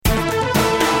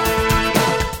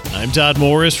I'm Todd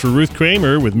Morris for Ruth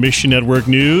Kramer with Mission Network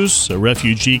News. A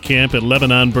refugee camp at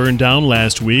Lebanon burned down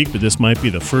last week, but this might be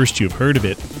the first you've heard of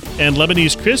it. And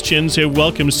Lebanese Christians have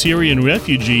welcomed Syrian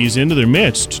refugees into their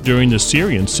midst during the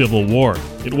Syrian civil war.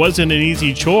 It wasn't an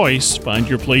easy choice. Find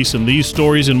your place in these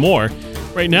stories and more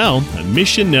right now on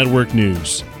Mission Network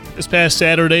News. This past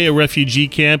Saturday, a refugee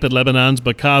camp at Lebanon's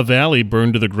Bekaa Valley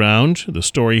burned to the ground. The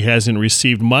story hasn't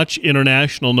received much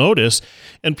international notice,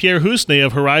 and Pierre Housnay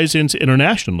of Horizons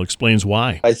International explains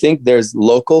why. I think there's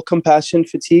local compassion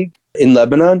fatigue in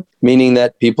Lebanon, meaning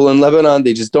that people in Lebanon,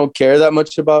 they just don't care that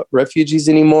much about refugees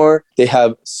anymore. They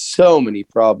have so many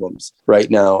problems right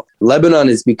now. Lebanon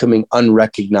is becoming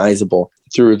unrecognizable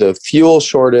through the fuel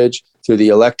shortage, through the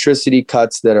electricity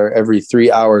cuts that are every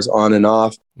 3 hours on and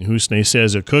off. Housnay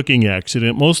says a cooking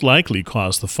accident most likely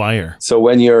caused the fire. So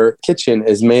when your kitchen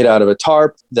is made out of a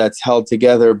tarp that's held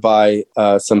together by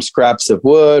some scraps of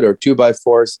wood or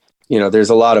 2x4s,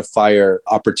 there's a lot of fire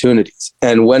opportunities.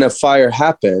 And when a fire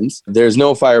happens, there's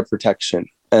no fire protection.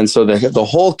 And so the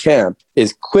whole camp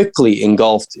is quickly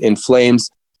engulfed in flames.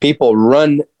 People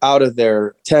run out of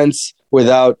their tents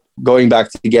without going back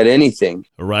to get anything.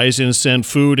 Horizon sent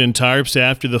food and tarps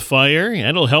after the fire, and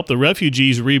it'll help the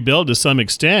refugees rebuild to some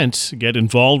extent. Get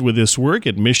involved with this work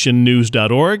at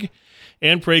missionnews.org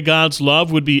and pray God's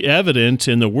love would be evident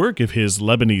in the work of his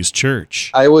Lebanese church.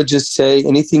 I would just say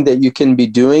anything that you can be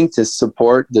doing to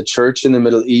support the church in the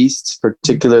Middle East,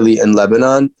 particularly in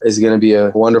Lebanon, is going to be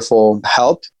a wonderful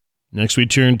help. Next, we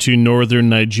turn to northern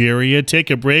Nigeria. Take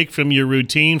a break from your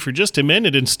routine for just a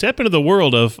minute and step into the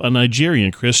world of a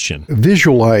Nigerian Christian.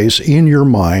 Visualize in your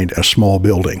mind a small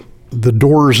building, the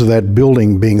doors of that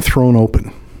building being thrown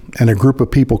open, and a group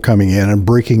of people coming in and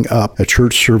breaking up a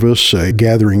church service, a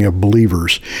gathering of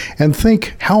believers. And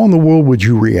think, how in the world would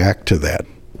you react to that?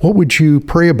 What would you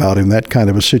pray about in that kind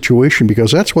of a situation?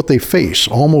 Because that's what they face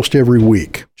almost every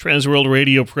week. Transworld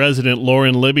Radio President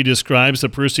Lauren Libby describes the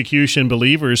persecution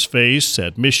believers face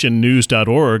at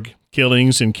missionnews.org.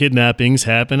 Killings and kidnappings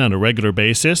happen on a regular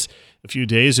basis. A few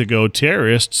days ago,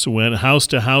 terrorists went house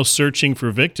to house searching for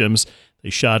victims.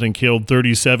 They shot and killed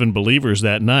 37 believers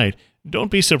that night. Don't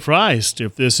be surprised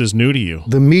if this is new to you.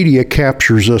 The media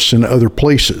captures us in other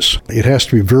places. It has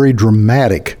to be very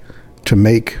dramatic to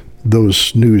make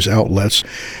those news outlets.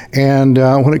 And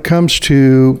when it comes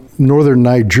to northern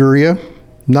Nigeria,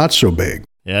 not so big.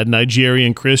 Add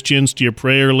Nigerian Christians to your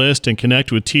prayer list and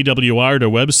connect with TWR at our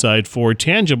website for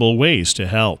tangible ways to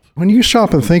help. When you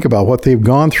stop and think about what they've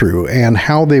gone through and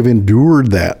how they've endured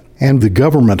that, and the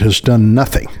government has done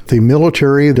nothing. The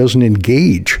military doesn't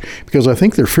engage because I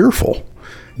think they're fearful.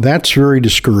 That's very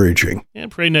discouraging. And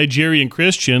pray Nigerian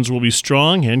Christians will be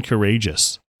strong and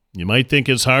courageous. You might think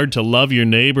it's hard to love your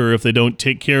neighbor if they don't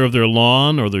take care of their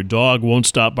lawn or their dog won't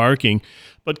stop barking.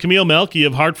 But Camille Melky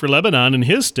of Heart for Lebanon and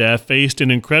his staff faced an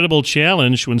incredible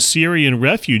challenge when Syrian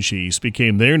refugees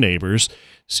became their neighbors.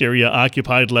 Syria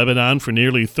occupied Lebanon for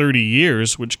nearly 30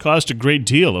 years, which caused a great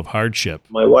deal of hardship.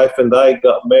 My wife and I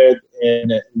got married in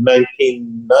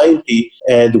 1990,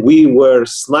 and we were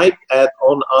sniped at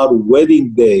on our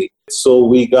wedding day. So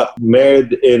we got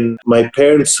married in my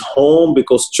parents' home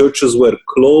because churches were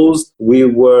closed. We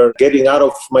were getting out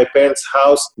of my parents'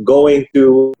 house, going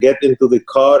to get into the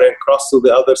car and cross to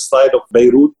the other side of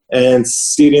Beirut. And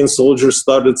Syrian soldiers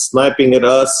started sniping at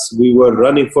us. We were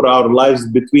running for our lives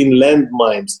between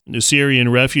landmines. The Syrian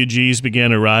refugees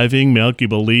began arriving. Melky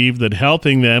believed that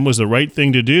helping them was the right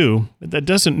thing to do, but that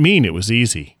doesn't mean it was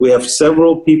easy. We have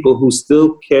several people who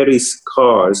still carry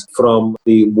scars from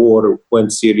the war when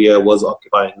Syria was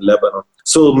occupying Lebanon.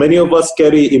 So many of us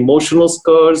carry emotional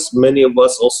scars. Many of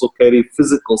us also carry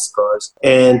physical scars.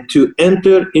 And to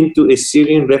enter into a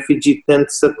Syrian refugee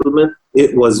tent settlement,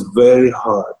 it was very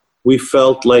hard. We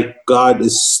felt like God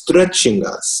is stretching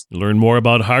us. Learn more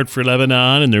about Heart for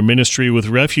Lebanon and their ministry with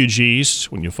refugees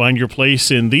when you find your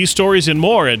place in these stories and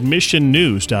more at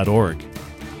missionnews.org.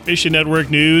 Mission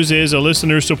Network News is a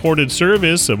listener-supported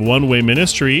service of One Way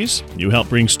Ministries. You help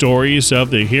bring stories of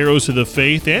the heroes of the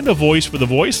faith and a voice for the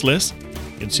voiceless.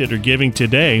 Consider giving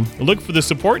today. Look for the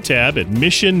support tab at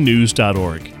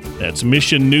missionnews.org. That's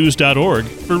missionnews.org.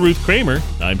 For Ruth Kramer,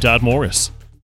 I'm Todd Morris.